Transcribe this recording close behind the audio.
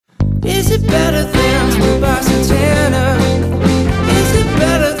Is it better than Smooth by Santana? Is it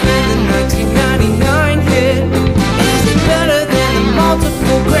better than the 1999 hit? Is it better than the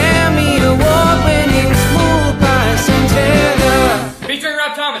multiple Grammy award-winning Smooth by Santana? Featuring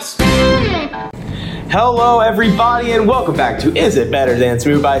Rob Thomas. Hello everybody and welcome back to Is It Better Than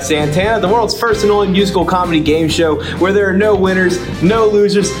Smooth by Santana, the world's first and only musical comedy game show where there are no winners, no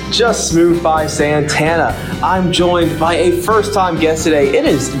losers, just Smooth by Santana. I'm joined by a first-time guest today. It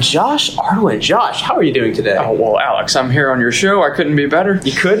is Josh Ardoin. Josh, how are you doing today? Oh, well, Alex, I'm here on your show. I couldn't be better.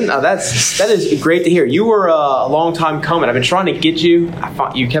 You couldn't? Oh, that is great to hear. You were a long time coming. I've been trying to get you.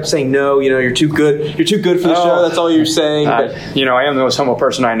 You kept saying no. You know, you're too good. You're too good for the show. That's all you're saying. I am the most humble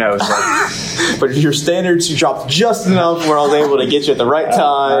person I know. So. But your standards dropped just enough where I was able to get you at the right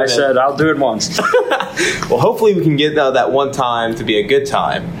time. I said I'll do it once. Well, hopefully we can get that one time to be a good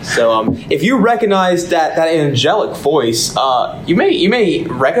time. So, if you recognize that angelic voice, you may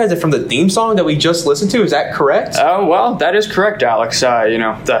recognize it from the theme song that we just listened to. Is that correct? Oh, well, that is correct, Alex.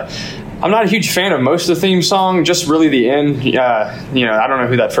 I'm not a huge fan of most of the theme song, just really the end. I don't know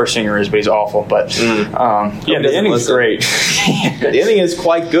who that first singer is, but he's awful. But the ending's great. The ending is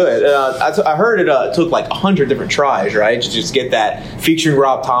quite good. I heard it took like 100 different tries, right, to just get that featuring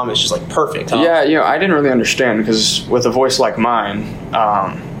Rob Thomas, just like perfect. Huh? Yeah, I didn't really understand because with a voice like mine,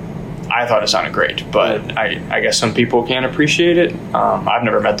 I thought it sounded great. But I guess some people can't appreciate it. I've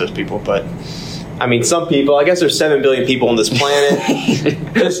never met those people, but. I mean, some people, I guess there's 7 billion people on this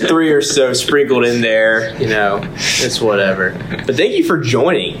planet. Just 3 or so sprinkled in there. It's whatever. But thank you for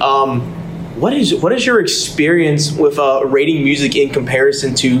joining. What is your experience with rating music in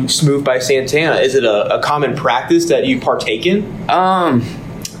comparison to Smooth by Santana? Is it a common practice that you partake in?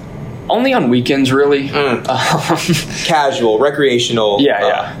 Only on weekends, really. Casual, recreational.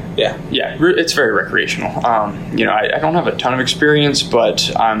 Yeah. It's very recreational. I don't have a ton of experience,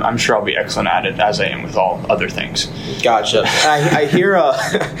 but I'm sure I'll be excellent at it as I am with all other things. Gotcha. I hear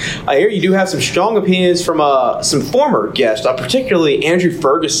you do have some strong opinions from some former guests, particularly Andrew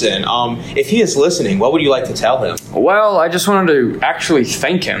Ferguson. If he is listening, what would you like to tell him? Well, I just wanted to actually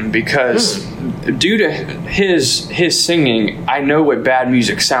thank him because due to his singing, I know what bad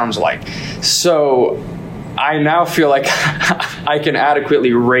music sounds like. So I now feel like I can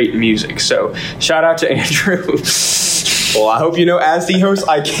adequately rate music. So shout out to Andrew. Well, I hope you know, as the host,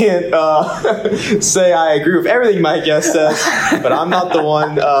 I can't say I agree with everything my guest says, but I'm not the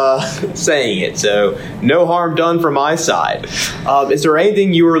one saying it, so no harm done from my side. Is there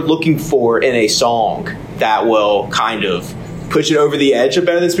anything you were looking for in a song that will kind of push it over the edge of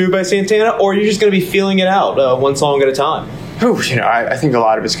Better Than Smooth by Santana, or are you just going to be feeling it out one song at a time? I think a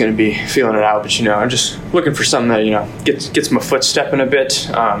lot of it's going to be feeling it out, but I'm just looking for something that gets my foot stepping a bit.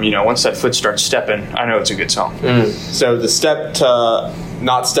 Once that foot starts stepping, I know it's a good song. So the step to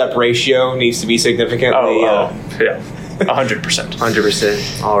not step ratio needs to be significantly. Yeah, 100%.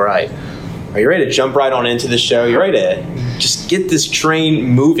 100%. All right. Are you ready to jump right on into the show? You ready to just get this train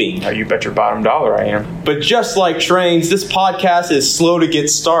moving? Oh, you bet your bottom dollar I am. But just like trains, this podcast is slow to get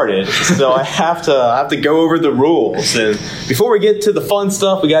started, so I have to go over the rules. And before we get to the fun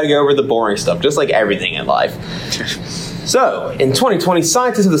stuff, we got to go over the boring stuff, just like everything in life. So, in 2020,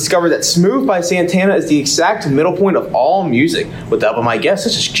 scientists have discovered that Smooth by Santana is the exact middle point of all music. With the help of my guest,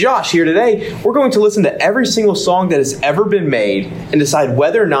 such as Josh here today, we're going to listen to every single song that has ever been made and decide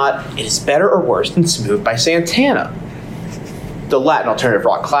whether or not it is better or worse than Smooth by Santana. The Latin alternative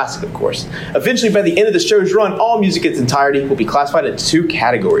rock classic, of course. Eventually, by the end of the show's run, all music in its entirety will be classified into 2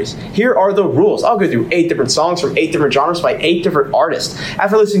 categories. Here are the rules. I'll go through 8 different songs from 8 different genres by 8 different artists.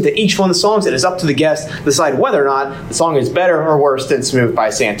 After listening to each one of the songs, it is up to the guest to decide whether or not the song is better or worse than Smooth by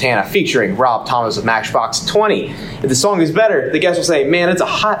Santana, featuring Rob Thomas of Matchbox 20. If the song is better, the guest will say, man, it's a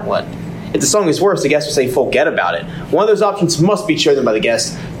hot one. If the song is worse, the guest will say, forget about it. One of those options must be chosen by the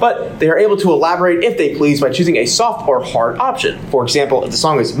guest, but they are able to elaborate if they please by choosing a soft or hard option. For example, if the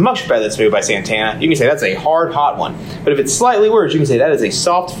song is much better than Smooth by Santana, you can say that's a hard, hot one. But if it's slightly worse, you can say that is a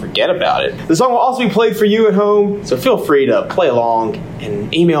soft, forget about it. The song will also be played for you at home, so feel free to play along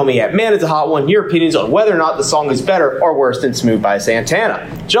and email me at manit'sahotone your opinions on whether or not the song is better or worse than Smooth by Santana.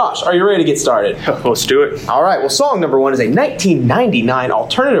 Josh, are you ready to get started? Let's do it. All right, well, song number 1 is a 1999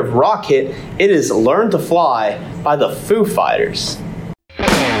 alternative rock hit. It is Learn to Fly by the Foo Fighters.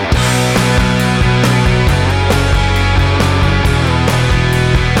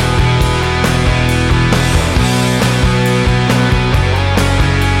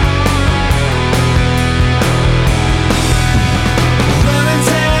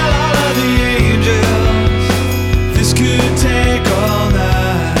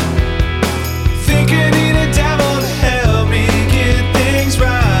 Think I need a devil to help me get things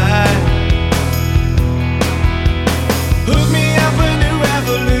right.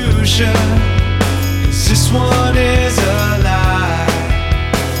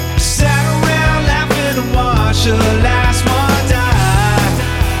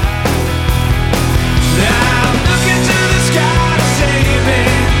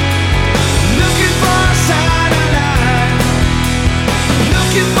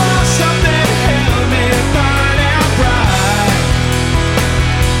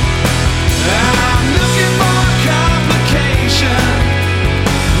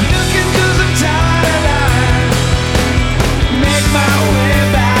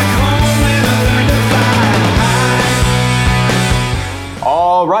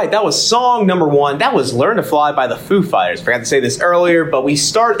 All right, that was song number 1. That was Learn to Fly by the Foo Fighters. Forgot to say this earlier, but we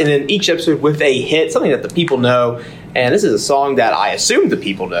start in each episode with a hit, something that the people know. And this is a song that I assume the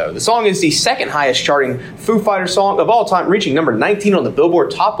people know. The song is the second highest charting Foo Fighters song of all time, reaching number 19 on the Billboard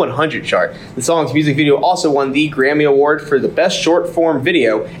Top 100 chart. The song's music video also won the Grammy Award for the Best Short Form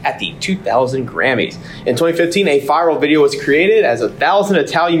Video at the 2000 Grammys. In 2015, a viral video was created as 1,000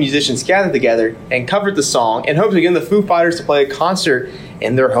 Italian musicians gathered together and covered the song in hopes of getting the Foo Fighters to play a concert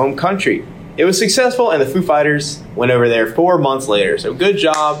in their home country. It was successful, and the Foo Fighters went over there 4 months later. So good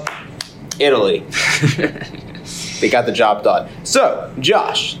job, Italy. They got the job done. So,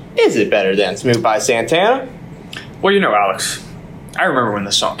 Josh, is it better than Smooth by Santana? Well, Alex, I remember when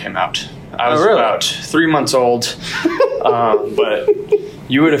this song came out. I was really? about 3 months old, but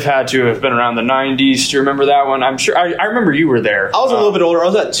you would have had to have been around the 90s to remember that one. I'm sure. I remember you were there. I was a little bit older. I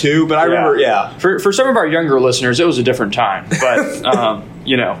was at 2, but I remember, yeah. For some of our younger listeners, it was a different time. But,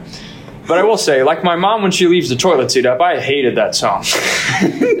 But I will say, like my mom when she leaves the toilet seat up, I hated that song.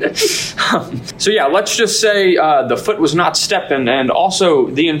 So yeah, let's just say the foot was not stepping, and also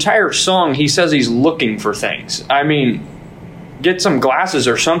the entire song, he says he's looking for things. I mean, get some glasses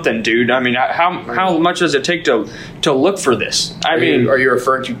or something, dude. I mean, how much does it take to look for this? Are you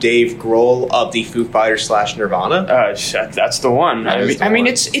referring to Dave Grohl of the Foo Fighters / Nirvana? That's the one. I mean,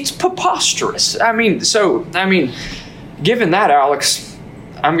 it's preposterous. Given that, Alex,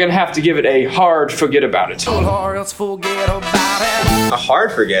 I'm going to have to give it a hard forget about it. A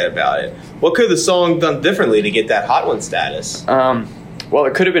hard forget about it? What could the song done differently to get that Hot One status? Well,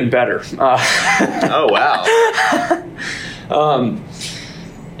 it could have been better. Oh, wow.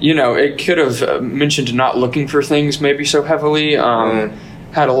 It could have mentioned not looking for things maybe so heavily.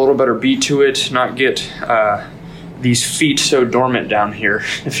 Had a little better beat to it, not get these feet so dormant down here,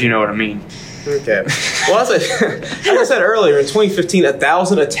 if you know what I mean. Okay. Well, as I said earlier, in 2015,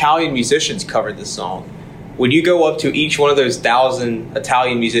 1,000 Italian musicians covered this song. Would you go up to each one of those 1,000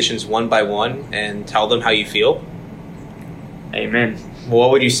 Italian musicians one by one and tell them how you feel? Amen. What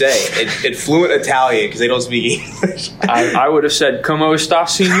would you say? In fluent Italian, because they don't speak English. I would have said, "Como sta,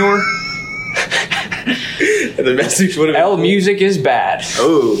 signor?" And the message would have been, El music is bad.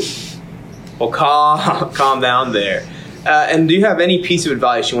 Oh. Well, calm down there. And do you have any piece of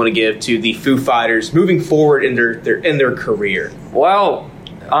advice you want to give to the Foo Fighters moving forward in their career? Well,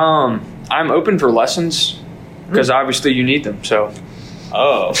 I'm open for lessons because obviously you need them. So,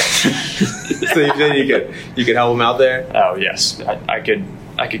 so you said you could help them out there? Oh yes, I could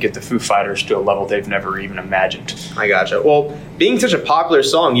get the Foo Fighters to a level they've never even imagined. I gotcha. Well, being such a popular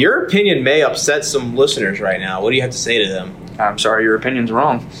song, your opinion may upset some listeners right now. What do you have to say to them? I'm sorry, your opinion's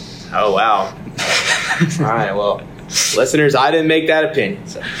wrong. Oh wow. All right. Well. Listeners, I didn't make that opinion.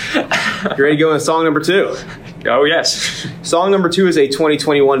 So. You ready to go into song number 2? Oh, yes. Song number 2 is a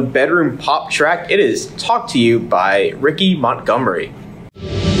 2021 bedroom pop track. It is Talk to You by Ricky Montgomery.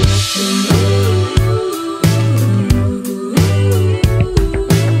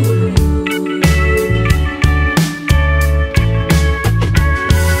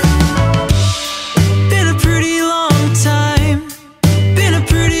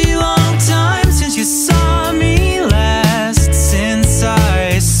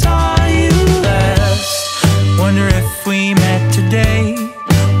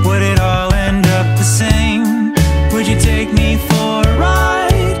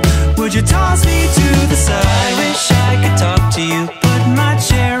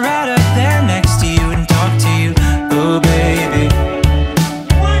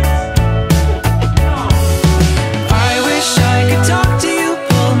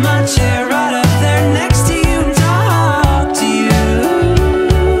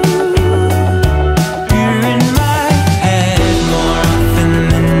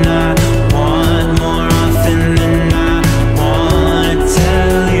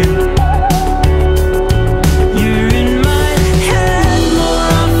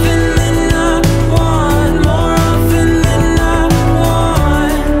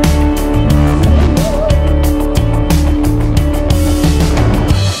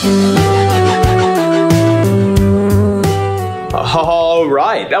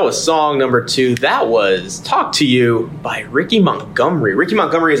 That was song number 2. That was Talk to You by Ricky Montgomery. Ricky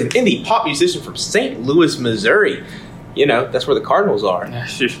Montgomery is an indie pop musician from St. Louis, Missouri. You know, that's where the Cardinals are.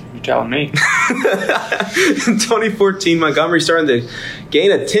 You're telling me. In 2014, Montgomery started to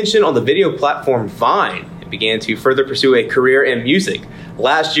gain attention on the video platform Vine and began to further pursue a career in music.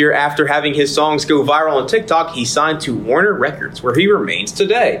 Last year, after having his songs go viral on TikTok, he signed to Warner Records, where he remains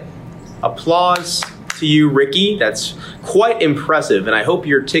today. Applause to you, Ricky. That's quite impressive, and I hope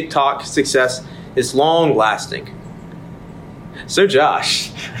your TikTok success is long-lasting. So,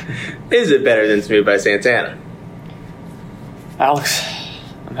 Josh, Is it better than Smooth by Santana? Alex,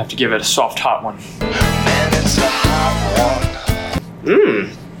 I'm gonna have to give it a soft, hot one. Man, it's a hot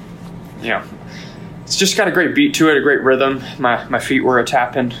one. You know, it's just got a great beat to it, a great rhythm. My feet were a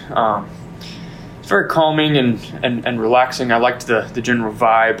tapping. It's very calming and relaxing. I liked the general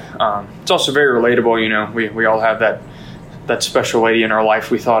vibe. It's also very relatable. You know, we all have that special lady in our life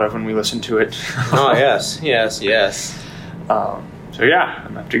we thought of when we listened to it. Oh, yes. So yeah, I'm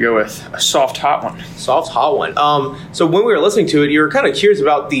gonna have to go with a soft, hot one. Soft, hot one. So when we were listening to it, you were kind of curious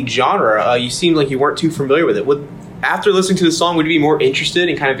about the genre. You seemed like you weren't too familiar with it. After listening to the song, would you be more interested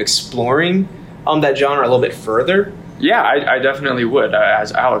in kind of exploring that genre a little bit further? Yeah, I definitely would.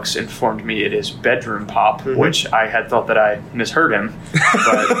 As Alex informed me, it is bedroom pop, which I had thought that I misheard him,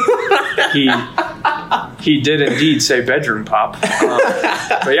 but he did indeed say bedroom pop.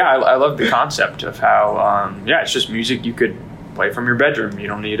 But yeah, I love the concept of how it's just music you could play from your bedroom. You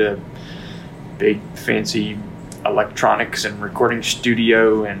don't need a big fancy electronics and recording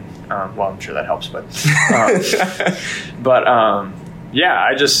studio, and I'm sure that helps, but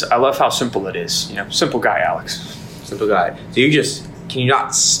I love how simple it is. You know, simple guy, Alex. Simple guy. So can you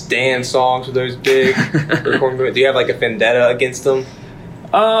not stand songs with those big recording? Do you have like a vendetta against them?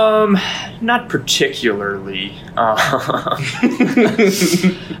 Not particularly.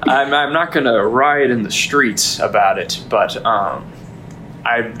 I'm not gonna riot in the streets about it, but I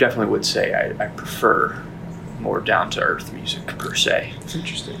definitely would say I prefer more down-to-earth music per se.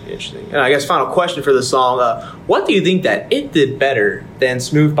 Interesting. And I guess final question for the song: what do you think that it did better than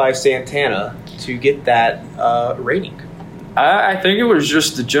 "Smooth" by Santana to get that rating? I think it was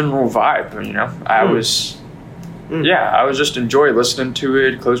just the general vibe. You know, I was just enjoy listening to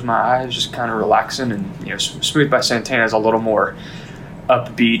it. Close my eyes, just kind of relaxing, and you know, "Smooth" by Santana is a little more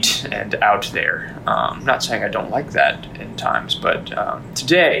upbeat and out there. Not saying I don't like that in times, but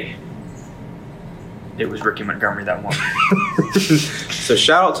today it was Ricky Montgomery that won. So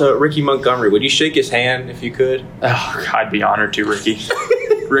shout out to Ricky Montgomery. Would you shake his hand if you could? Oh, I'd be honored to, Ricky.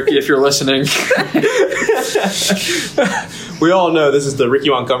 Ricky, if you're listening. We all know this is the Ricky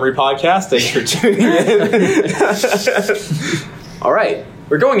Montgomery podcast. Thanks for tuning in. All right,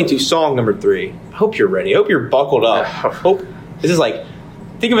 we're going into song number 3. I hope you're ready. I hope you're buckled up. This is like,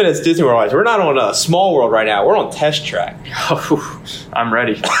 think of it as Disney World. We're not on a Small World right now. We're on test track. I'm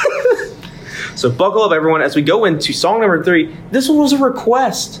ready. So buckle up, everyone, as we go into song number 3. This one was a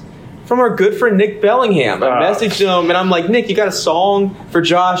request from our good friend Nick Bellingham. I messaged him, and I'm like, Nick, you got a song for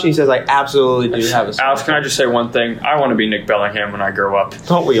Josh? And he says, I absolutely do have a song. Alex, can I just say one thing? I want to be Nick Bellingham when I grow up.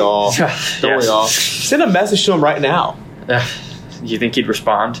 Don't we all? Don't we all? Send a message to him right now. You think he'd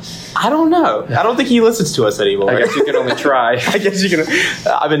respond? I don't know. I don't think he listens to us anymore. I guess you can only try. I guess you can.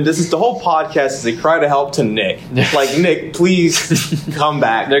 This is the whole podcast is a cry to help to Nick. Like, Nick, please come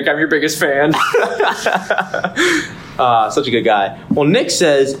back. Nick, I'm your biggest fan. Such a good guy. Well, Nick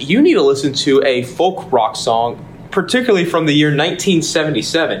says you need to listen to a folk rock song, particularly from the year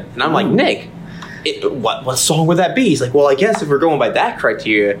 1977. And I'm like, Nick, what song would that be? He's like, well, I guess if we're going by that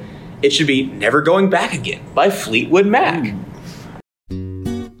criteria, it should be Never Going Back Again by Fleetwood Mac.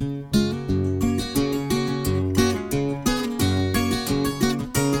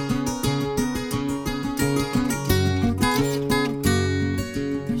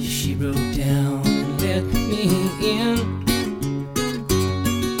 She broke down and let me in.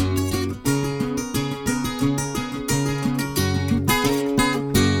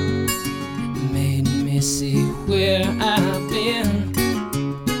 Made me see where I've been.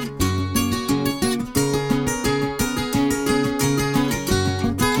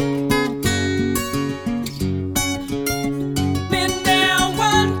 Been down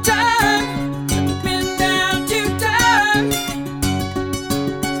one time, been down 2 times.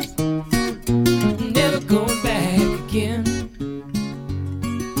 Never going back again.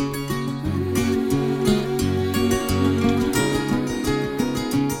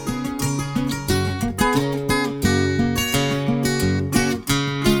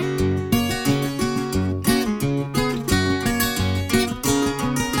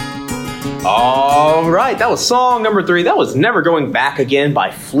 All right, that was song number 3. That was Never Going Back Again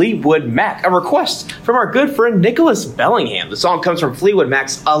by Fleetwood Mac, a request from our good friend Nicholas Bellingham. The song comes from Fleetwood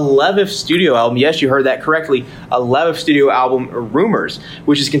Mac's 11th studio album. Yes, you heard that correctly. 11th studio album, Rumors,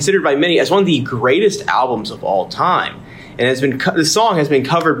 which is considered by many as one of the greatest albums of all time. And the song has been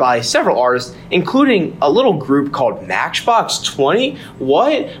covered by several artists, including a little group called Matchbox 20.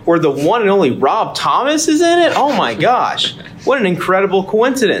 What? Where the one and only Rob Thomas is in it? Oh my gosh. What an incredible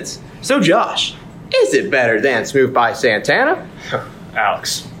coincidence. So Josh, is it better than Smooth by Santana?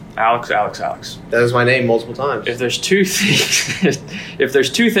 Alex, Alex. That is my name multiple times. If there's two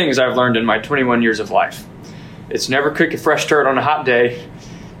things I've learned in my 21 years of life, it's never cook a fresh turd on a hot day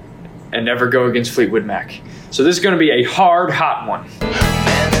and never go against Fleetwood Mac. So this is going to be a hot one.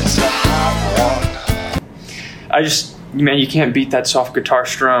 Man, it's a hot one. You can't beat that soft guitar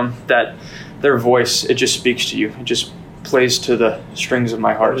strum, their voice, it just speaks to you. It just plays to the strings of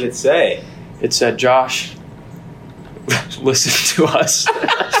my heart. What did it say? It said, Josh, listen to us.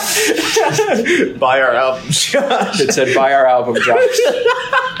 Buy our album, Josh. It said, buy our album, Josh.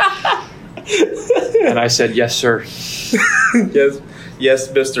 And I said, yes, sir. Yes,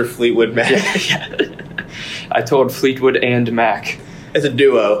 Mr. Fleetwood Mac. Yeah. I told Fleetwood and Mac It's a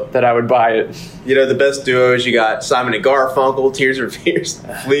duo. that I would buy it. You know, the best duos, you got Simon and Garfunkel, Tears for Fears,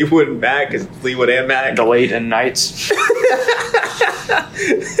 Fleetwood and Mac, is Fleetwood and Mac. The late and nights.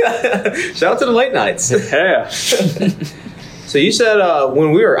 Shout out to the late nights. Yeah. So you said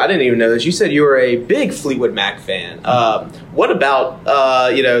I didn't even know this, you said you were a big Fleetwood Mac fan. What about,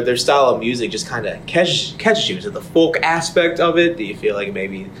 their style of music just kind of catches you? Is it the folk aspect of it? Do you feel like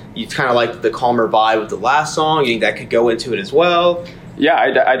maybe you kind of like the calmer vibe with the last song? You think that could go into it as well? Yeah,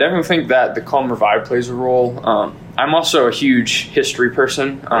 I definitely think that the calmer vibe plays a role. I'm also a huge history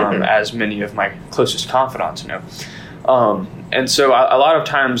person, as many of my closest confidants know. And so a lot of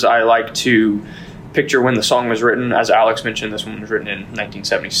times I like to picture when the song was written. As Alex mentioned, this one was written in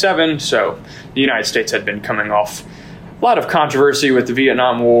 1977, so the United States had been coming off a lot of controversy with the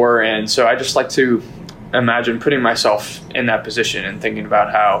Vietnam War, and so I just like to imagine putting myself in that position and thinking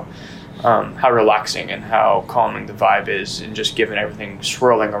about how relaxing and how calming the vibe is, and just given everything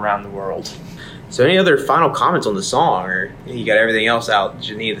swirling around the world. So any other final comments on the song, or you got everything else out that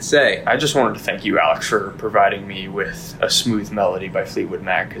you need to say? I just wanted to thank you, Alex, for providing me with a smooth melody by Fleetwood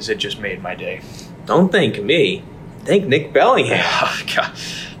Mac, because it just made my day. Don't thank me. Thank Nick Bellingham. Oh, God.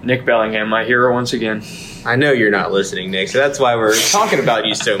 Nick Bellingham, my hero once again. I know you're not listening, Nick, so that's why we're talking about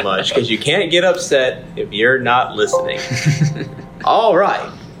you so much, because you can't get upset if you're not listening. All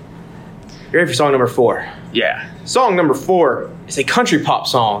right. You ready for song number 4? Yeah. Song number 4 is a country pop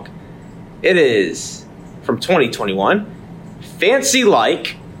song. It is from 2021, Fancy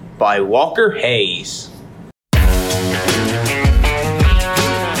Like by Walker Hayes.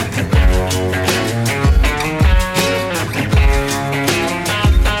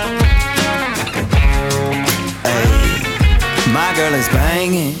 My girl is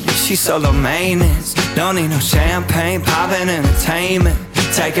banging, she's solo maintenance. Don't need no champagne, poppin' entertainment.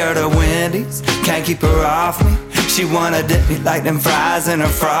 Take her to Wendy's, can't keep her off me. She wanna dip me like them fries in her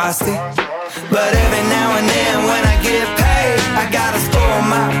Frosty. But every now and then when I get paid, I gotta spoil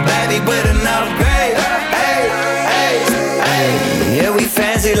my baby with an upgrade. Hey, hey, hey. Yeah, we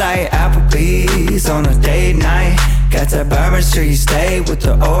fancy like Applebee's on a date night. Got that Bourbon Street steak with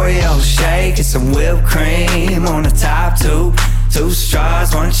the Oreo shake and some whipped cream on the top two. 2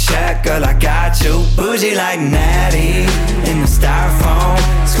 straws, 1 check, girl, I got you. Bougie like Natty in the styrofoam.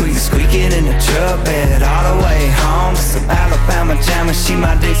 Squeaking in the truck bed all the way home. Some Alabama jammer, she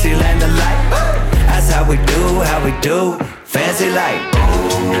my Dixieland delight. That's how we do, fancy like.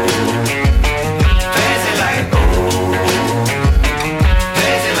 Fancy like,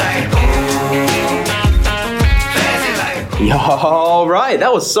 fancy like, fancy like. All right,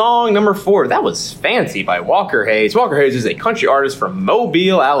 that was song number 4. That was Fancy by Walker Hayes. Walker Hayes is a country artist from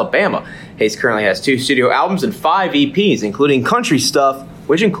Mobile, Alabama. Hayes currently has 2 studio albums and 5 EPs, including country stuff,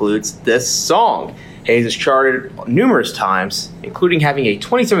 which includes this song. Hayes has charted numerous times, including having a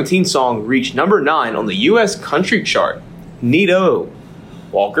 2017 song reach number 9 on the U.S. country chart. Neato.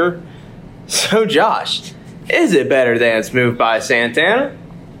 Walker. So, Josh, is it better than Smooth by Santana?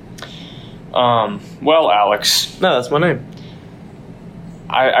 Well, Alex, No, that's my name.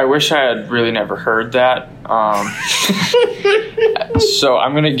 I wish I had really never heard that. So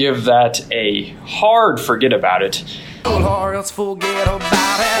I'm going to give that a hard forget about it. Or else forget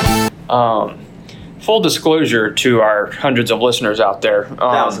about it. Full disclosure to our hundreds of listeners out there.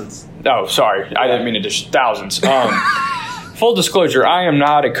 Thousands. Oh, sorry. I didn't mean to thousands. Full disclosure, I am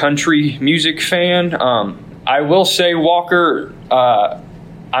not a country music fan. I will say, Walker,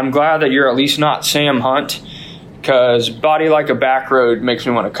 I'm glad that you're at least not Sam Hunt, because Body Like a Back Road makes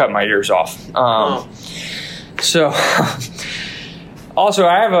me want to cut my ears off. So, also,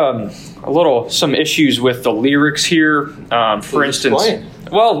 I have some issues with the lyrics here. For instance,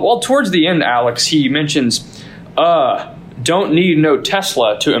 well, towards the end, Alex, he mentions, don't need no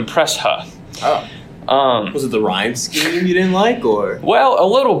Tesla to impress her. Oh. Was it the rhyme scheme you didn't like, or? Well, a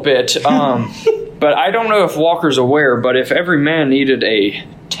little bit. But I don't know if Walker's aware, but if every man needed a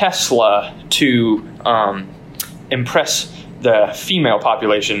Tesla to impress the female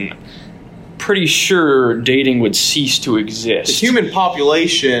population, pretty sure dating would cease to exist. The human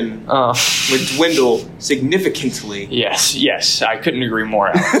population would dwindle significantly. Yes, I couldn't agree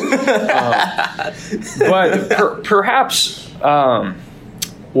more. But perhaps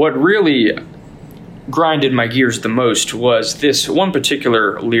what really grinded my gears the most was this one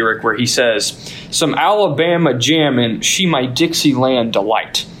particular lyric where he says, "Some Alabama jammin', she my Dixieland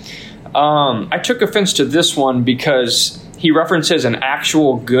delight." I took offense to this one because he references an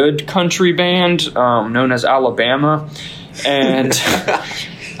actual good country band known as Alabama, and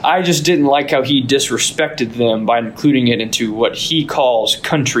I just didn't like how he disrespected them by including it into what he calls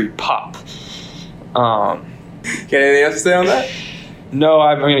country pop. Got anything else to say on that? No,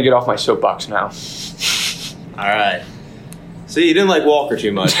 I'm going to get off my soapbox now. All right. See, you didn't like Walker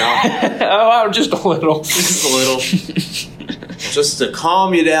too much, huh? Oh, just a little. Just a little. Just to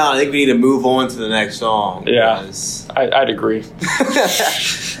calm you down, I think we need to move on to the next song. Yeah, I'd agree.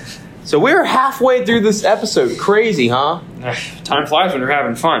 So we're halfway through this episode. Crazy, huh? Time flies when you're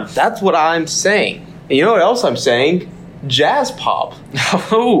having fun. That's what I'm saying. And you know what else I'm saying? Jazz pop.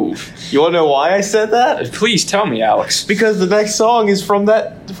 Oh. You want to know why I said that? Please tell me, Alex. Because the next song is from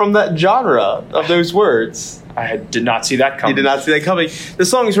that genre of those words. I did not see that coming. You did not see that coming. The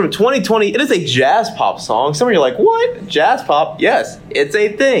song is from 2020. It is a jazz pop song. Some of you are like, what? Jazz pop? Yes, it's a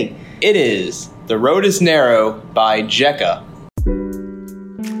thing. It is The Road is Narrow by Jekka.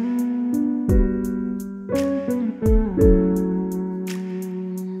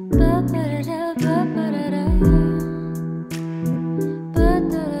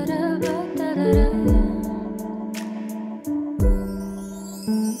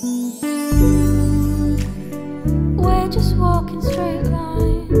 Just walking straight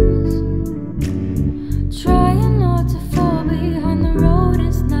lines, trying not to fall behind. The road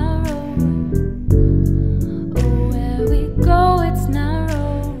is narrow. Oh, where we go, it's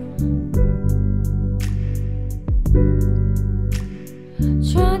narrow.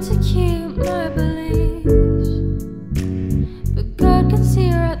 Trying to keep my beliefs, but God can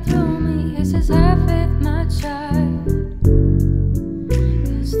see right through me. He says, have faith, my child,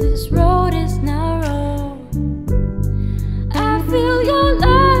 'cause this road is narrow. Feel your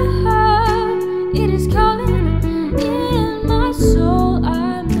love, it is calling in my soul.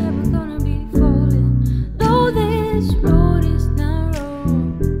 I'm never gonna be falling, though this road is narrow.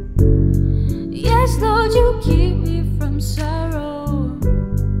 Yes, Lord, you keep me from sorrow.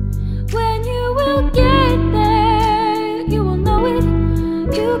 When you will get there, you will know it.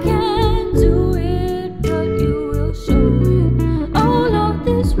 You can do it, but you will show it. All of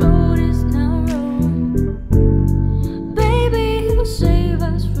this road is narrow. Save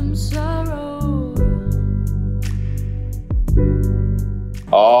us from sorrow.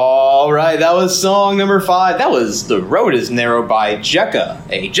 All right, that was song number 5. That was The Road is Narrow by Jekka,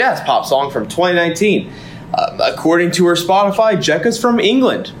 a jazz pop song from 2019. According to her Spotify, Jekka's from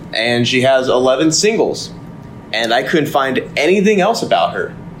England, and she has 11 singles. And I couldn't find anything else about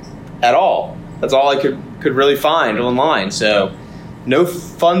her at all. That's all I could really find online. So, no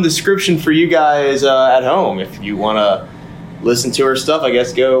fun description for you guys at home. If you want to listen to her stuff, I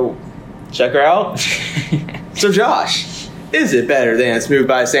guess go check her out. So Josh, is it better than Smooth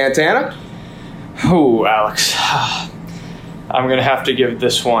by Santana? Oh, Alex. I'm going to have to give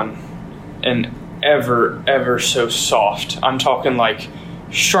this one an ever so soft. I'm talking like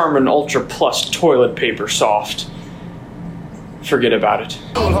Charmin Ultra Plus toilet paper soft. Forget about it.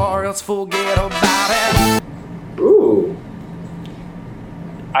 Or else forget about it. Ooh.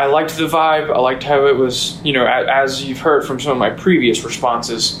 I liked the vibe. I liked how it was, as you've heard from some of my previous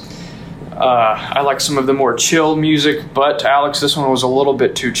responses, I like some of the more chill music, but Alex, this one was a little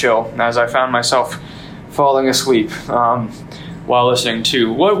bit too chill, as I found myself falling asleep while listening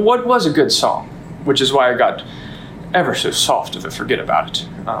to what was a good song, which is why I got ever so soft of it. Forget about it.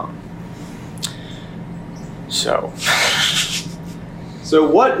 So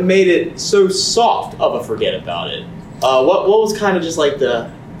what made it so soft of a forget about it? What was kind of just like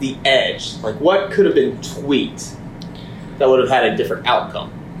the edge? Like, what could have been tweaked that would have had a different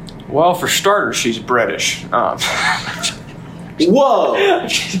outcome? Well, for starters, she's British. Whoa!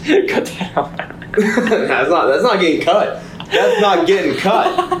 Cut that out. That's not getting cut. That's not getting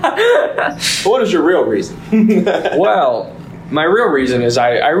cut. But what is your real reason? Well, my real reason is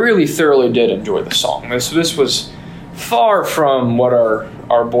I really thoroughly did enjoy the song. This was far from what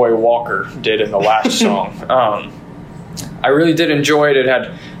our boy Walker did in the last song. I really did enjoy it. It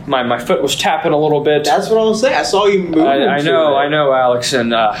had my foot was tapping a little bit. That's what I was saying. I saw you move. I know, Alex,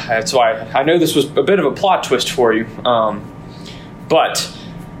 and that's why I know this was a bit of a plot twist for you. But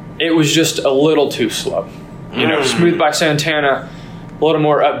it was just a little too slow. You know, Smooth by Santana, a little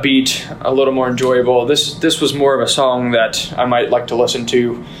more upbeat, a little more enjoyable. This was more of a song that I might like to listen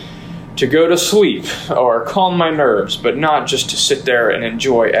to go to sleep or calm my nerves, but not just to sit there and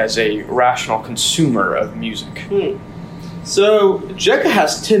enjoy as a rational consumer of music. So, Jekka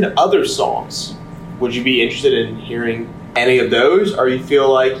has 10 other songs. Would you be interested in hearing any of those? Or you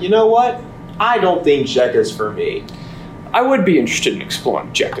feel like, you know what? I don't think Jekka's for me. I would be interested in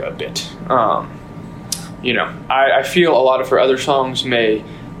exploring Jekka a bit. You know, I feel a lot of her other songs may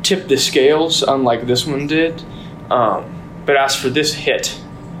tip the scales, unlike this one did. But as for this hit,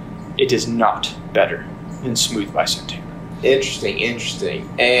 it is not better than Smooth by Santana. Interesting.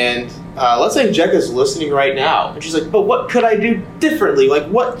 And let's say Jekka's listening right now, and she's like, but what could I do differently? Like,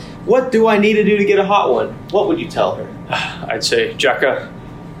 what do I need to do to get a hot one? What would you tell her? I'd say, Jekka,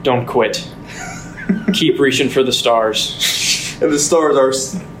 don't quit. Keep reaching for the stars. And the stars are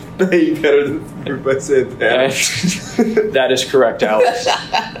way better than everybody said that. That is correct, Alex.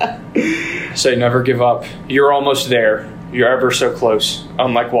 Say never give up. You're almost there. You're ever so close,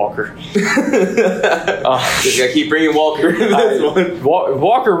 unlike Walker. Just gotta keep bringing Walker into this one.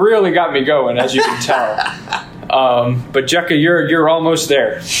 Walker really got me going, as you can tell. But Jekka, you're almost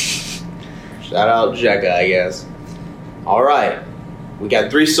there. Shout out Jekka, I guess. All right, we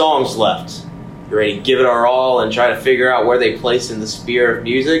got 3 songs left. You ready to give it our all and try to figure out where they place in the sphere of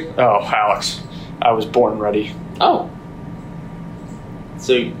music? Oh, Alex, I was born ready. Oh.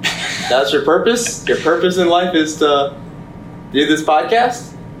 So that's your purpose? Your purpose in life is to do this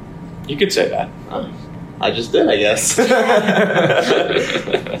podcast? You could say that. Oh, I just did, I guess.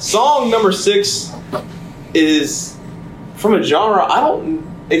 Song number 6 is from a genre I don't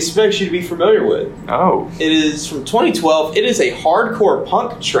expect you to be familiar with. Oh. It is from 2012. It is a hardcore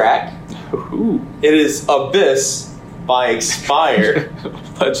punk track. Ooh. It is Abyss by Expire.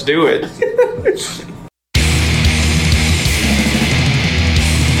 Let's do it.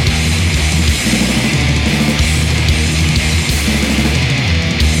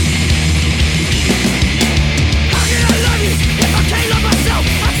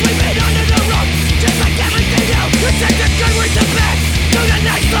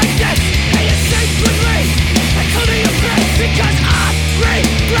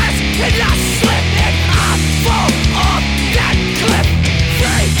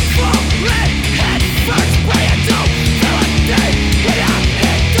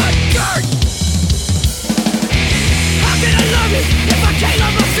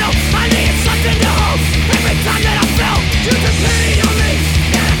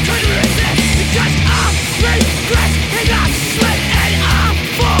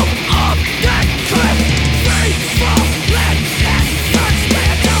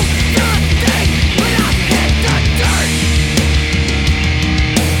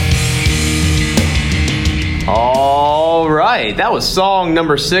 That was song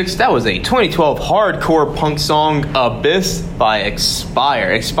number 6. That was a 2012 hardcore punk song, Abyss by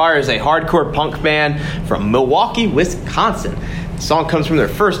Expire. Expire is a hardcore punk band from Milwaukee, Wisconsin. The song comes from their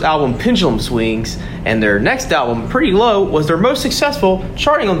first album, Pendulum Swings, and their next album, Pretty Low, was their most successful,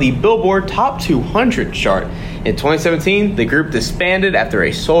 charting on the Billboard Top 200 chart. In 2017, the group disbanded after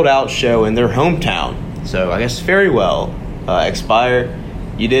a sold-out show in their hometown. So I guess very well, Expire,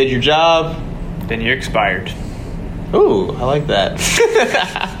 you did your job. Then you expired. Ooh, I like that.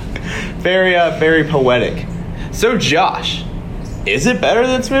 Very poetic. So, Josh, is it better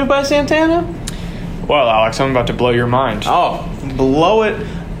than Smooth by Santana? Well, Alex, I'm about to blow your mind. Oh, blow it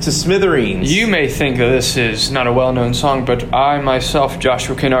to smithereens. You may think that this is not a well-known song, but I myself,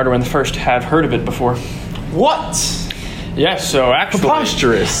 Joshua Kennard, the first, have heard of it before. What? Yes, so actually...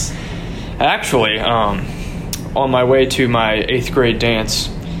 Preposterous. Actually, on my way to my 8th grade dance,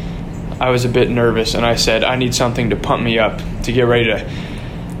 I was a bit nervous, and I said, I need something to pump me up, to get ready to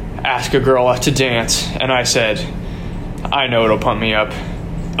ask a girl out to dance. And I said, I know it'll pump me up.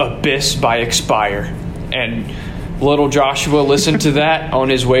 Abyss by Expire. And little Joshua listened to that on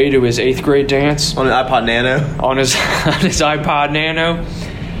his way to his 8th grade dance. On an iPod Nano? On his iPod Nano.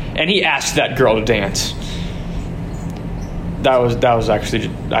 And he asked that girl to dance. That was actually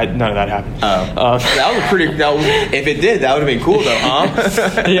none of that happened. Oh, that was pretty. If it did, that would have been cool, though,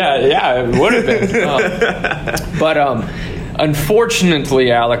 huh? yeah, it would have been. But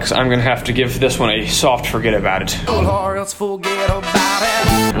unfortunately, Alex, I'm gonna have to give this one a soft forget about it. Or else forget about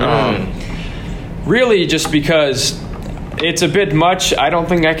it. Really, just because it's a bit much. I don't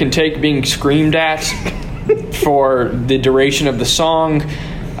think I can take being screamed at for the duration of the song.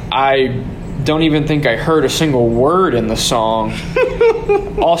 I don't even think I heard a single word in the song.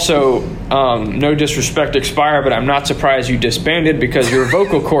 Also, no disrespect, Expire, but I'm not surprised you disbanded because your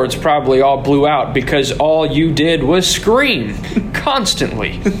vocal cords probably all blew out because all you did was scream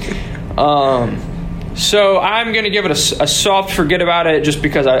constantly. So I'm going to give it a soft forget about it just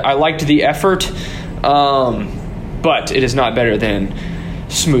because I liked the effort, but it is not better than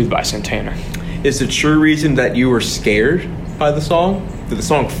Smooth by Santana. Is the true reason that you were scared by the song? Did the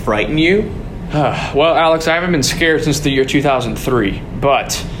song frighten you? Well, Alex, I haven't been scared since the year 2003,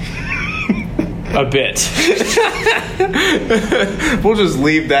 but a bit. We'll just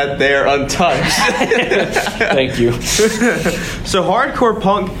leave that there untouched. Thank you. So Hardcore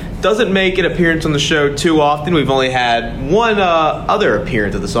Punk doesn't make an appearance on the show too often. We've only had one other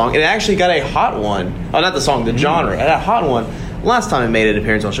appearance of the song. It actually got a hot one. Oh, not the song, the genre. It had a hot one last time it made an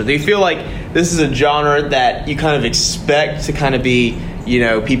appearance on the show. Do you feel like this is a genre that you kind of expect to kind of be, you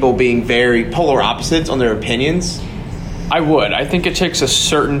know, people being very polar opposites on their opinions? I would. I think it takes a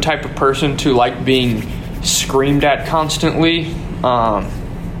certain type of person to like being screamed at constantly. I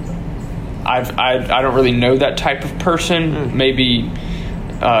don't really know that type of person. Maybe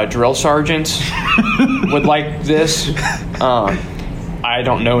drill sergeants would like this. I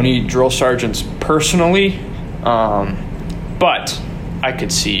don't know any drill sergeants personally, but I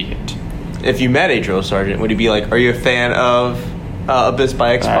could see it. If you met a drill sergeant, would he be like, are you a fan of Abyss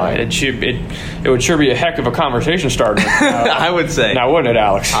by Expire? It would sure be a heck of a conversation starter. I would say. Now, wouldn't it,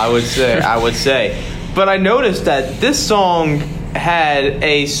 Alex? I would say. But I noticed that this song had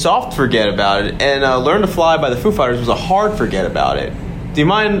a soft forget about it, and Learn to Fly by the Foo Fighters was a hard forget about it. Do you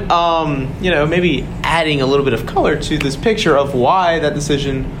mind, maybe adding a little bit of color to this picture of why that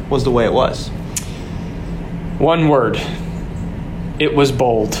decision was the way it was? One word. It was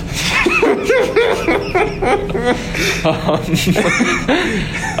bold.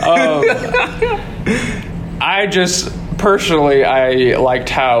 I just personally, I liked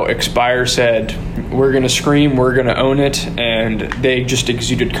how Expire said, we're going to scream, we're going to own it, and they just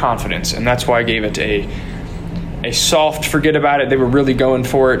exuded confidence, and that's why I gave it a soft forget about it. They were really going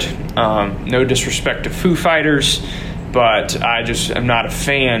for it. No disrespect to Foo Fighters, but I just am not a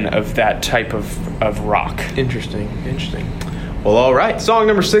fan of that type of rock. Interesting. Well, all right. Song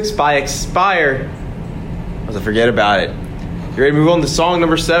number 6 by Expire was a forget about it. You ready to move on to song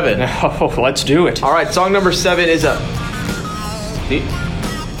number 7? Oh, let's do it. All right, song number 7 is a...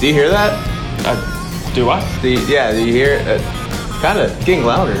 Do you hear that? Do I? Do you hear it? Kind of getting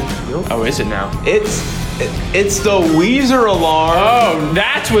louder. Oh, is it now? It's the Weezer alarm. Oh,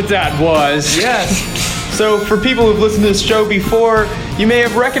 that's what that was. Yes. So for people who've listened to this show before, you may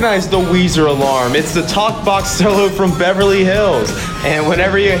have recognized the Weezer alarm. It's the talk box solo from Beverly Hills. And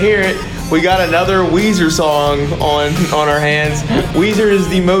whenever you hear it, we got another Weezer song on our hands. Weezer is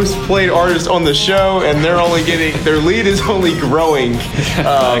the most played artist on the show, and their lead is only growing.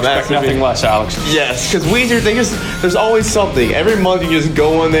 Expect nothing less, Alex. Yes, because Weezer, there's always something. Every month you just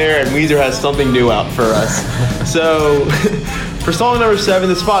go on there, and Weezer has something new out for us. So, for song number 7,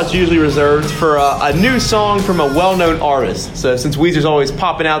 the spot's usually reserved for a new song from a well-known artist. So, since Weezer's always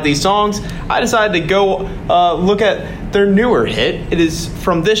popping out these songs, I decided to go look at their newer hit. It is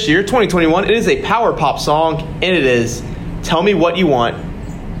from this year, 2021. It is a power pop song, and it is Tell Me What You Want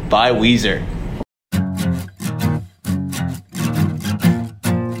by Weezer.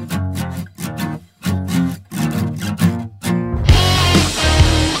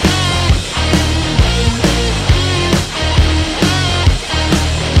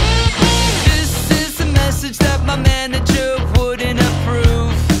 This is a message that my manager wouldn't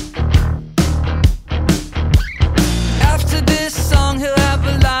approve. After this song, he'll have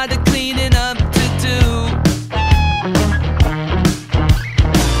a lot of cleaning up to do.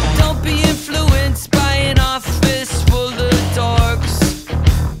 Don't be influenced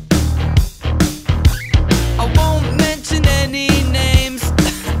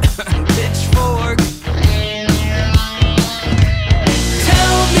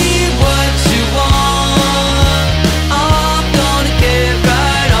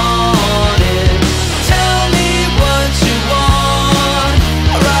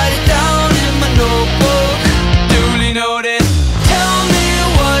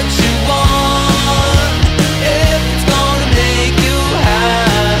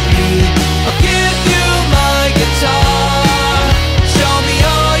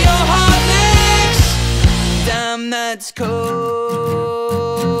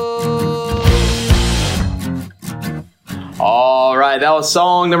that was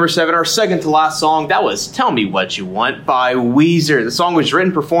song number 7, our second to last song. That was Tell Me What You Want by Weezer. The song was written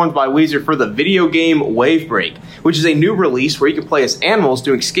and performed by Weezer for the video game Wavebreak, which is a new release where you can play as animals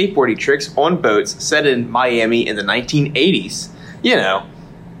doing skateboarding tricks on boats set in Miami in the 1980s. You know,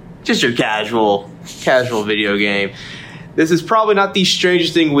 just your casual video game. This is probably not the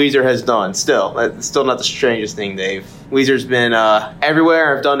strangest thing Weezer has done. Still not the strangest thing, Dave. Weezer's been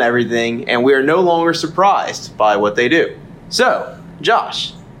everywhere, have done everything, and we are no longer surprised by what they do. So,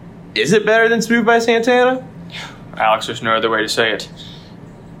 Josh, is it better than Smooth by Santana? Alex, there's no other way to say it.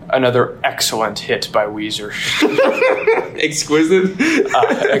 Another excellent hit by Weezer. Exquisite?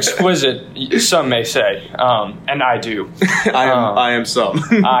 Exquisite, some may say, and I do. I am some.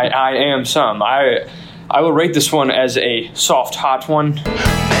 I am some. I will rate this one as a soft, hot one.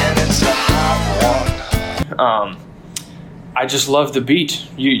 Man, it's a hot one. I just love the beat.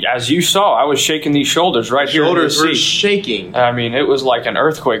 As you saw, I was shaking these shoulders right here. Shoulders in were the seat. shaking. I mean, it was like an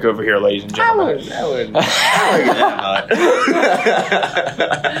earthquake over here, ladies and gentlemen.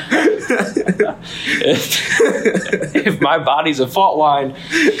 If my body's a fault line,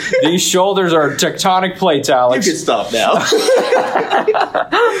 these shoulders are tectonic plates, Alex. You can stop now. That's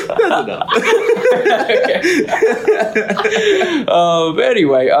enough.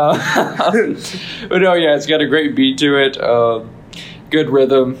 Anyway, but no, yeah, it's got a great beat to it. Good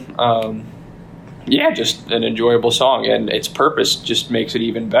rhythm. Yeah, just an enjoyable song, and its purpose just makes it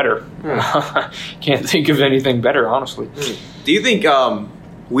even better. Can't think of anything better, honestly. Do you think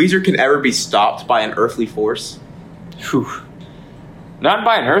Weezer can ever be stopped by an earthly force? Whew. Not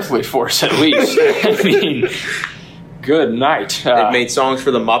by an earthly force, at least. I mean, good night. They've made songs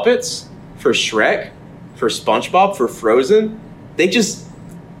for the Muppets, for Shrek, for SpongeBob, for Frozen.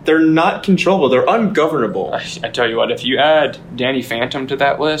 They're not controllable. They're ungovernable. I tell you what, if you add Danny Phantom to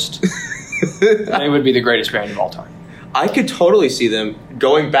that list, they would be the greatest band of all time. I could totally see them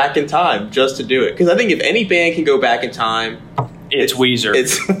going back in time just to do it. Because I think if any band can go back in time, It's Weezer.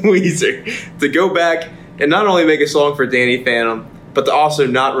 It's Weezer. To go back and not only make a song for Danny Phantom, but to also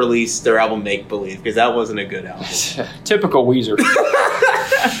not release their album Make Believe, because that wasn't a good album. Typical Weezer.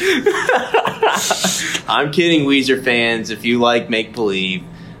 I'm kidding, Weezer fans, if you like Make Believe.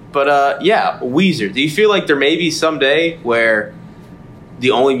 But yeah, Weezer. Do you feel like there may be someday where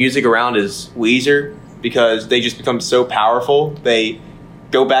the only music around is Weezer because they just become so powerful they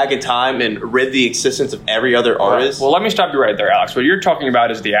go back in time and rid the existence of every other artist? Well, let me stop you right there, Alex. What you're talking about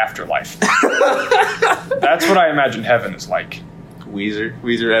is the afterlife. That's what I imagine heaven is like.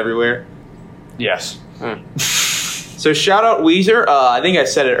 Weezer everywhere. Yes. So shout out Weezer. I think I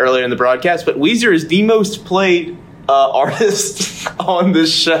said it earlier in the broadcast, but Weezer is the most played artist on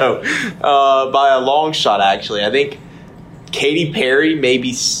this show by a long shot, actually. I think Katy Perry may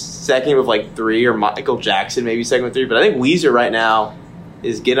be second with like 3, or Michael Jackson maybe second with 3, but I think Weezer right now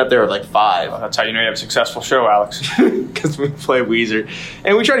is getting up there with like 5. Well, that's how you know you have a successful show, Alex. Because we play Weezer.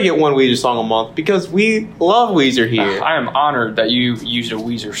 And we try to get one Weezer song a month because we love Weezer here. I am honored that you used a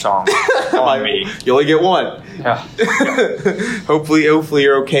Weezer song on me. You only get one. Yeah. Hopefully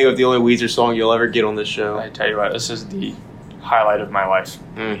you're okay with the only Weezer song you'll ever get on this show. I tell you what, this is the highlight of my life.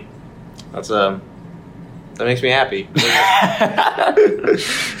 That's that makes me happy.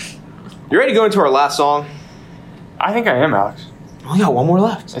 You ready to go into our last song? I think I am, Alex. We only got one more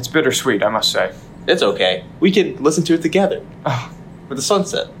left. It's bittersweet, I must say. It's okay. We can listen to it together. Oh. With the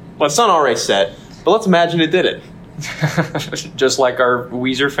sunset. Well, the sun already set, but let's imagine it didn't. Just like our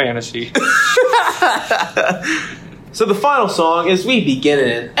Weezer fantasy. So the final song, as we begin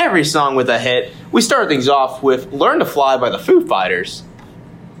in every song with a hit, we start things off with Learn to Fly by the Foo Fighters.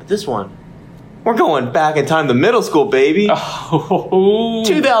 But this one, we're going back in time to middle school, baby. Oh.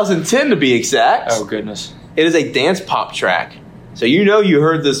 2010 to be exact. Oh, goodness. It is a dance pop track. So you know you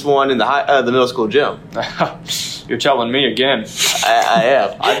heard this one in the middle school gym. You're telling me again. I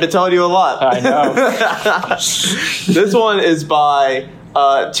have. I've been telling you a lot. I know. This one is by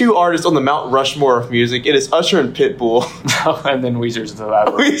 2 artists on the Mount Rushmore of music. It is Usher and Pitbull. And then Weezer's the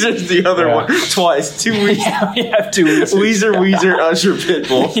other one. Weezer's the other one. Twice. 2 Weezers. Yeah, we have 2 Weezers. Weezer, Usher,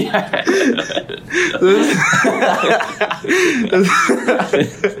 Pitbull. Yeah.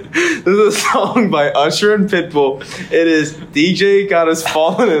 This is a song by Usher and Pitbull. It is DJ Got Us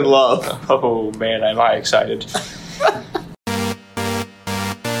Falling in Love. Oh, man, am I excited.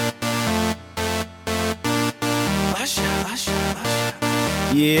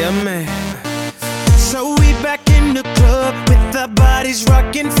 Yeah, man. So we back in the club with our bodies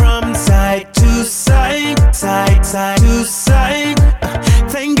rocking from side to side, side to side.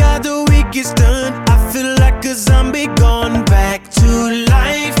 Thank God the week is done. I feel like a zombie gone back to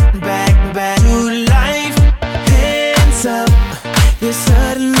life, back to life. Hands up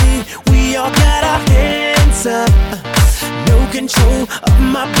control of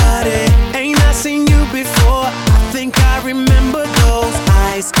my body. Ain't I seen you before? I think I remember those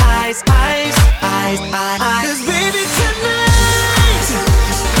eyes, eyes, eyes, eyes, eyes. 'Cause baby, tonight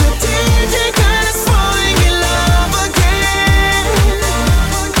the DJ got us falling in love again.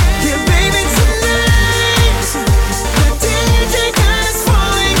 Yeah, baby, tonight the DJ got us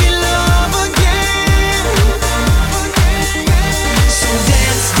falling in love again. So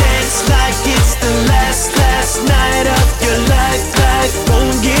dance, dance like it's the last night of your life. Life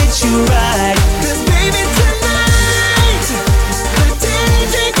won't get you right. 'Cause baby, tonight the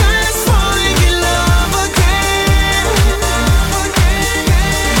DJ got us falling in love again.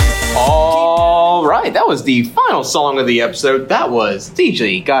 All right, that was the final song of the episode. That was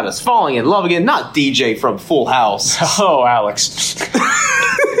DJ Got Us Falling in Love Again, not DJ from Full House. Oh, Alex.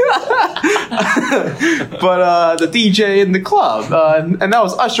 But the DJ in the club. And that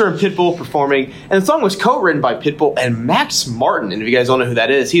was Usher and Pitbull performing. And the song was co-written by Pitbull and Max Martin. And if you guys don't know who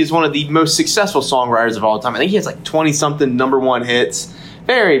that is, he is one of the most successful songwriters of all time. I think he has like 20-something #1 hits.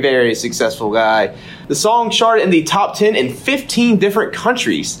 Very, very successful guy. The song charted in the top 10 in 15 different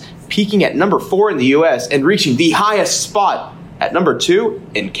countries, peaking at number 4 in the US and reaching the highest spot at number 2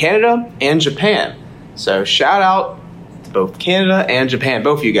 in Canada and Japan. So shout out to both Canada and Japan,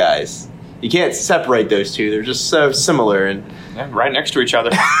 both of you guys. You can't separate those two. They're just so similar and Yeah, right next to each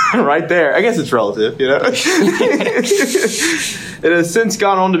other. right there. I guess it's relative, you know. It has since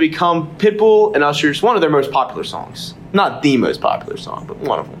gone on to become Pitbull and Usher's one of their most popular songs. Not the most popular song, but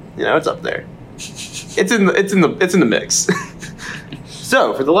one of them. You know, it's up there. It's in the mix.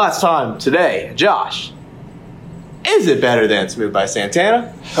 So, for the last time today, Josh, is it better than Smooth by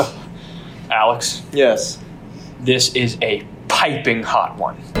Santana? Alex, Yes. this is a piping hot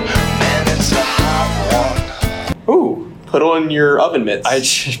one. Man, it's a hot one. Ooh, put on your oven mitts. I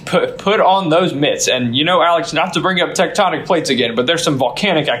just put on those mitts. And you know, Alex, not to bring up tectonic plates again, but there's some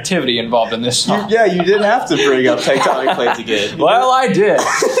volcanic activity involved in this song. Yeah, you did have to bring up tectonic plates again. Well, I did.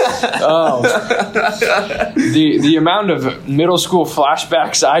 The amount of middle school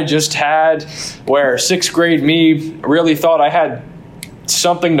flashbacks I just had where 6th grade me really thought I had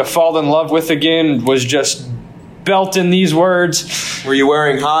something to fall in love with again was just belting these words. Were you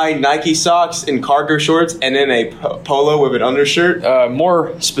wearing high Nike socks and cargo shorts and then a polo with an undershirt?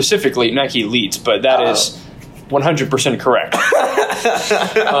 More specifically, Nike Elites, but that is 100% correct.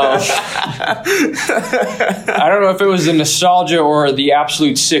 I don't know if it was the nostalgia or the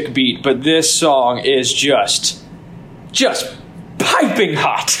absolute sick beat, but this song is just piping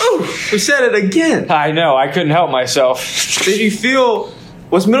hot. Ooh, we said it again. I know, I couldn't help myself. Did you feel,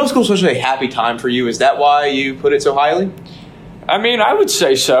 was middle school such a happy time for you? Is that why you put it so highly? I mean, I would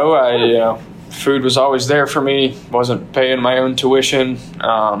say so. Food was always there for me. Wasn't paying my own tuition.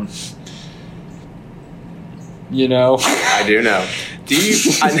 I do know. Do you?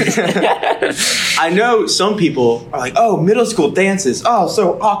 I know some people are like, oh, middle school dances. Oh,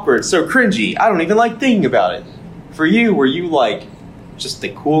 so awkward, so cringy. I don't even like thinking about it. For you, were you like just the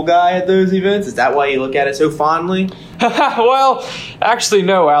cool guy at those events? Is that why you look at it so fondly? Well, actually,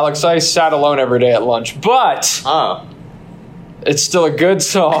 no, Alex. I sat alone every day at lunch, but Oh. it's still a good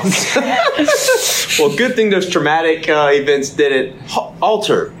song. Well, good thing those traumatic events didn't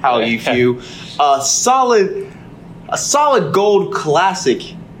alter how you view a solid gold classic,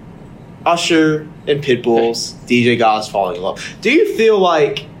 Usher and Pitbull's DJ Got Us Falling in Love. Do you feel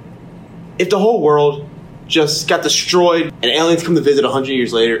like if the whole world just got destroyed and aliens come to visit 100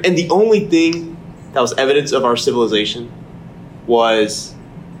 years later, and the only thing that was evidence of our civilization was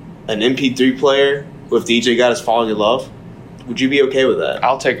an MP3 player with DJ Got Us Falling in Love, would you be okay with that?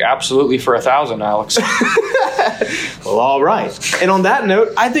 I'll take absolutely for 1,000, Alex. Well, all right. And on that note,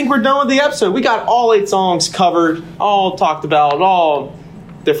 I think we're done with the episode. We got all 8 songs covered, all talked about, all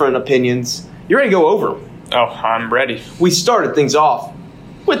different opinions. You ready to go over them? Oh, I'm ready. We started things off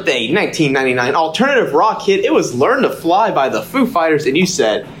with a 1999 alternative rock hit. It was Learn to Fly by the Foo Fighters, and you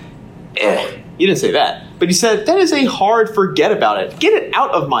said, you didn't say that, but you said, that is a hard forget about it. Get it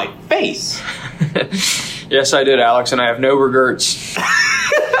out of my face. Yes, I did, Alex, and I have no regrets.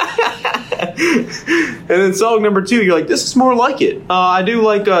 And then song number 2, you're like, this is more like it. I do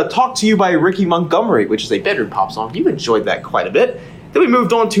like Talk to You by Ricky Montgomery, which is a bedroom pop song. You enjoyed that quite a bit. Then we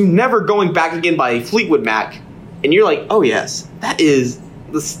moved on to Never Going Back Again by Fleetwood Mac. And you're like, oh yes, that is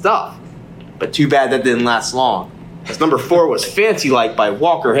the stuff. But too bad that didn't last long. Because number 4 was Fancy Like by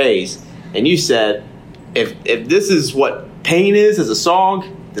Walker Hayes. And you said, if this is what Pain is as a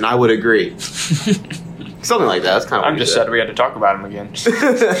song, then I would agree. Something like that. That's kind of. I'm just sad we had to talk about him again.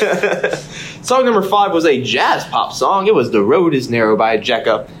 Song number 5 was a jazz pop song. It was The Road Is Narrow by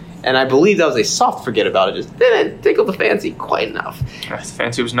Jekka. And I believe that was a soft forget about it. Just didn't tickle the fancy quite enough. The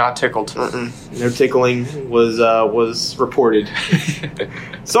fancy was not tickled. No tickling was reported.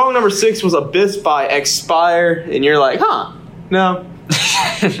 Song number 6 was Abyss by Expire. And you're like, huh, no.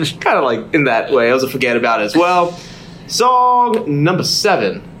 Kind of like in that way. It was a forget about it as well. Song number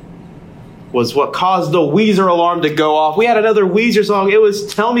 7 was what caused the Weezer alarm to go off. We had another Weezer song. It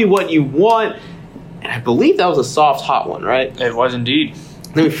was Tell Me What You Want. And I believe that was a soft, hot one, right? It was indeed.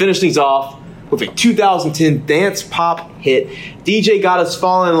 Then we finish things off with a 2010 dance pop hit, DJ Got Us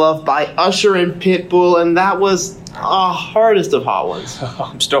Falling in Love by Usher and Pitbull, and that was the hardest of hot ones.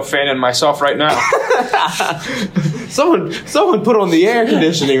 I'm still fanning myself right now. Someone put on the air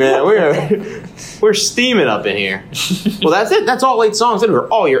conditioning, man. We're steaming up in here. Well, that's it. That's all 8 songs. Those are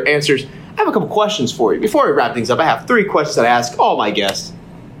all your answers. I have a couple questions for you. Before we wrap things up, I have 3 questions that I ask all my guests.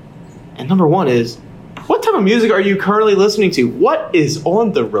 And number 1 is, what type of music are you currently listening to? What is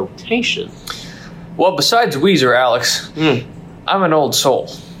on the rotation? Well, besides Weezer, Alex, I'm an old soul.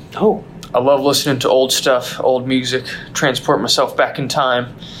 Oh. I love listening to old stuff, old music, transport myself back in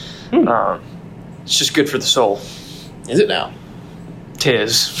time. It's just good for the soul. Is it now?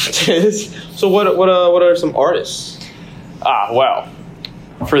 Tis. It is. So what are some artists? Well,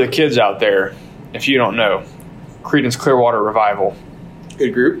 for the kids out there, if you don't know, Creedence Clearwater Revival.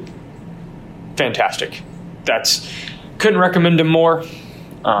 Good group. Fantastic. Couldn't recommend them more.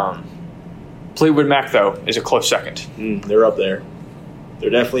 Fleetwood Mac, though, is a close second. They're up there. They're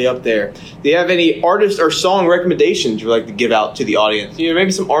definitely up there. Do you have any artist or song recommendations you'd like to give out to the audience?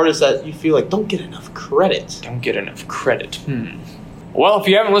 Maybe some artists that you feel like don't get enough credit. Don't get enough credit. Well, if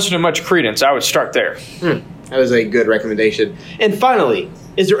you haven't listened to much Creedence, I would start there. That was a good recommendation. And finally,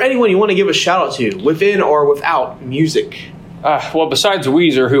 is there anyone you want to give a shout out to, within or without music? Well, besides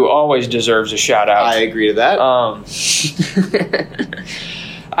Weezer, who always deserves a shout out. I agree to that.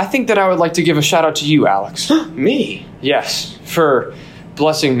 I think that I would like to give a shout out to you, Alex. Me? Yes, for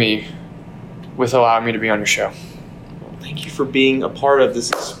blessing me with allowing me to be on your show. Thank you for being a part of this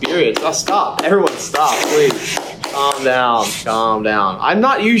experience. Stop. Everyone stop, please. Calm down. I'm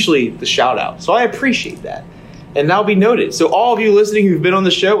not usually the shout out, so I appreciate that. And that'll be noted. So all of you listening who've been on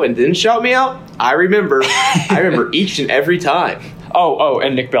the show and didn't shout me out, I remember. I remember each and every time. Oh,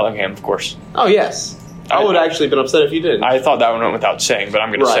 and Nick Bellingham, of course. Oh, yes. I would have actually been upset if you didn't. I thought that one went without saying, but I'm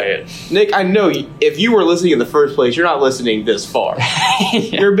going to say it. Nick, I know if you were listening in the first place, you're not listening this far.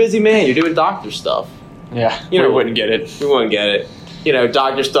 You're a busy man. You're doing doctor stuff. Yeah, we wouldn't get it. We wouldn't get it.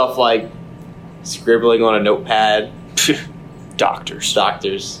 Doctor stuff like scribbling on a notepad. Doctors.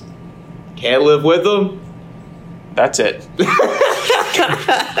 Can't live with them. That's it.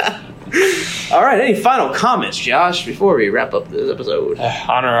 All right, any final comments, Josh, before we wrap up this episode?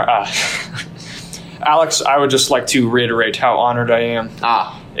 Alex, I would just like to reiterate how honored I am.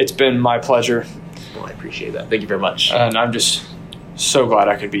 It's been my pleasure. Well, I appreciate that. Thank you very much. And I'm just so glad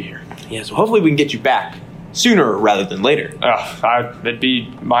I could be here. Yes, well, hopefully we can get you back sooner rather than later. It'd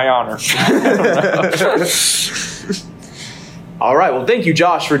be my honor. All right, well, thank you,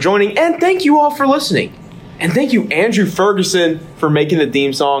 Josh, for joining, and thank you all for listening. And thank you, Andrew Ferguson, for making the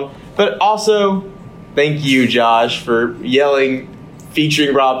theme song. But also, thank you, Josh, for yelling,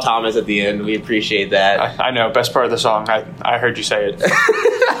 featuring Rob Thomas at the end. We appreciate that. I know, best part of the song. I heard you say it.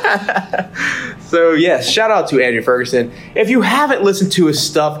 So, yes, shout out to Andrew Ferguson. If you haven't listened to his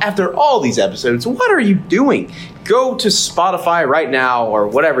stuff after all these episodes, what are you doing? Go to Spotify right now or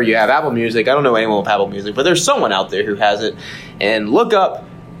whatever you have, Apple Music. I don't know anyone with Apple Music, but there's someone out there who has it. And look up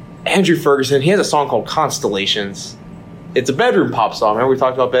Andrew Ferguson. He has a song called Constellations. It's a bedroom pop song. Remember we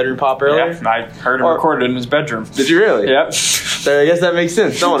talked about bedroom pop earlier? Yeah, I heard him record it in his bedroom. Did you really? Yep. So I guess that makes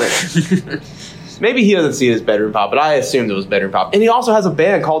sense, don't it? Maybe he doesn't see it as bedroom pop, but I assumed it was bedroom pop. And he also has a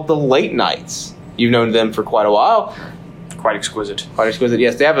band called The Late Nights. You've known them for quite a while. Quite exquisite. Quite exquisite,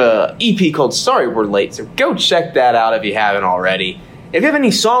 yes. They have a EP called Sorry We're Late, so go check that out if you haven't already. If you have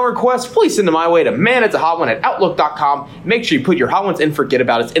any song requests, please send them my way to manit'sahotone@outlook.com. Make sure you put your hot ones and forget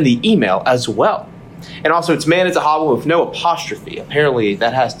about it in the email as well. And also, it's manit'sahotone with no apostrophe. Apparently,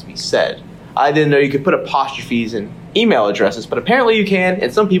 that has to be said. I didn't know you could put apostrophes in email addresses, but apparently you can,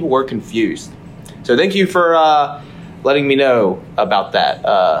 and some people were confused. So thank you for letting me know about that,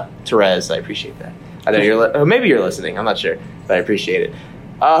 Therese. I appreciate that. I know maybe you're listening. I'm not sure, but I appreciate it.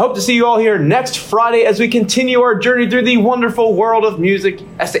 Hope to see you all here next Friday as we continue our journey through the wonderful world of music.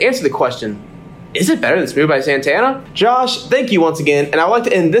 As to answer the question, is it better than Smooth by Santana? Josh, thank you once again, and I'd like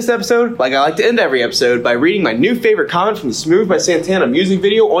to end this episode, like I like to end every episode, by reading my new favorite comment from the Smooth by Santana music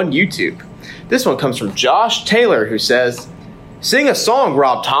video on YouTube. This one comes from Josh Taylor, who says, Sing a song,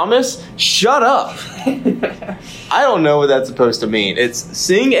 Rob Thomas. Shut up. I don't know what that's supposed to mean. It's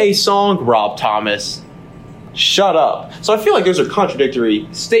sing a song, Rob Thomas. Shut up. So I feel like those are contradictory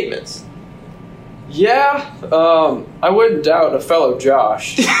statements. Yeah, I wouldn't doubt a fellow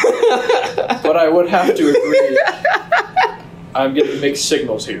Josh, but I would have to agree. I'm getting mixed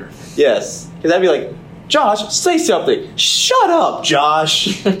signals here. Yes. Because I'd be like, Josh, say something. Shut up,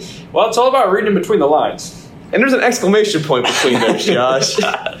 Josh. Well, it's all about reading between the lines. And there's an exclamation point between those, Josh.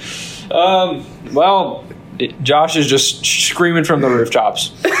 Well, Josh is just screaming from the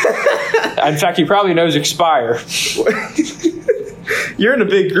rooftops. In fact, he probably knows Expire. You're in a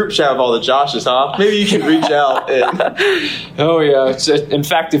big group chat of all the Joshes, huh? Maybe you can reach out. Oh, yeah. In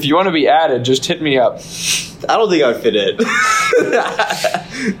fact, if you want to be added, just hit me up. I don't think I would fit in.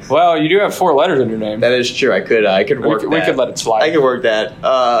 Well, you do have 4 letters in your name. That is true. I could work that. We could let it slide. I could work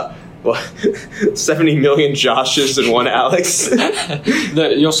that. 70 million Joshes and 1 Alex.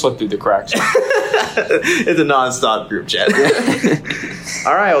 You'll slip through the cracks. It's a non-stop group chat.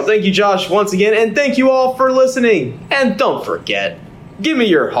 All right. Well, thank you, Josh, once again. And thank you all for listening. And don't forget, give me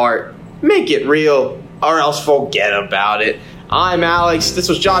your heart. Make it real, or else forget about it. I'm Alex. This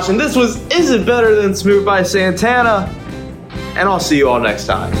was Josh. And this was Is It Better Than Smooth by Santana. And I'll see you all next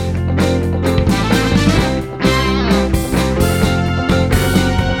time.